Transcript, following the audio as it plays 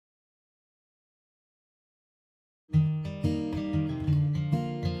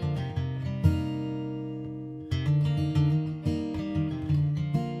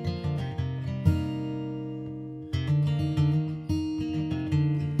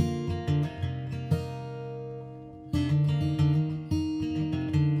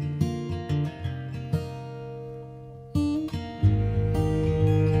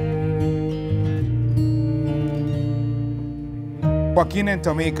Juaquin and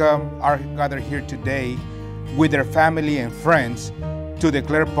Tomieca are gathered here today with their family and friends to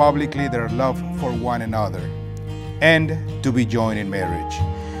declare publicly their love for one another and to be joined in marriage.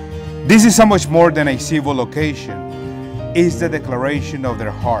 This is so much more than a civil occasion. It's the declaration of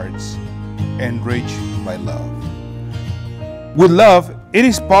their hearts enriched by love. With love, it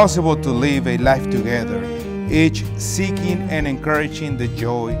is possible to live a life together, each seeking and encouraging the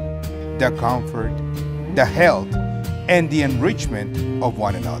joy, the comfort, the health, and the enrichment of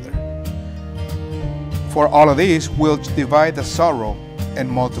one another. For all of this, we'll divide the sorrow and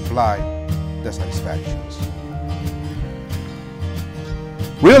multiply the satisfactions.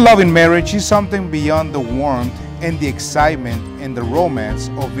 Real love in marriage is something beyond the warmth and the excitement and the romance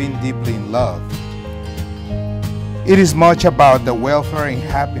of being deeply in love. It is much about the welfare and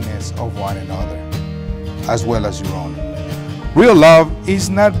happiness of one another, as well as your own. Real love is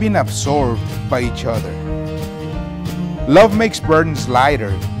not being absorbed by each other. Love makes burdens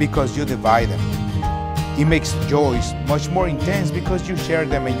lighter because you divide them. It makes joys much more intense because you share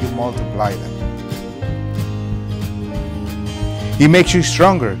them and you multiply them. It makes you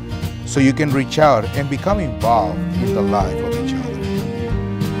stronger so you can reach out and become involved in the life of each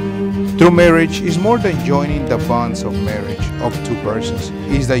other. True marriage is more than joining the bonds of marriage of two persons.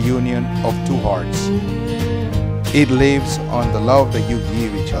 It is the union of two hearts. It lives on the love that you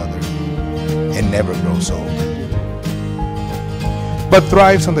give each other and never grows old, but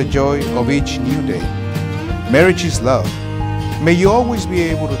thrives on the joy of each new day. Marriage is love. May you always be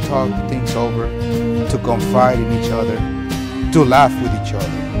able to talk things over, to confide in each other, to laugh with each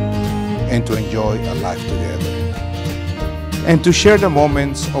other, and to enjoy a life together, and to share the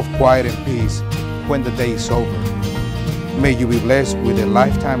moments of quiet and peace when the day is over. May you be blessed with a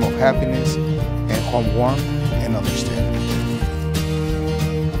lifetime of happiness and home warmth and understanding.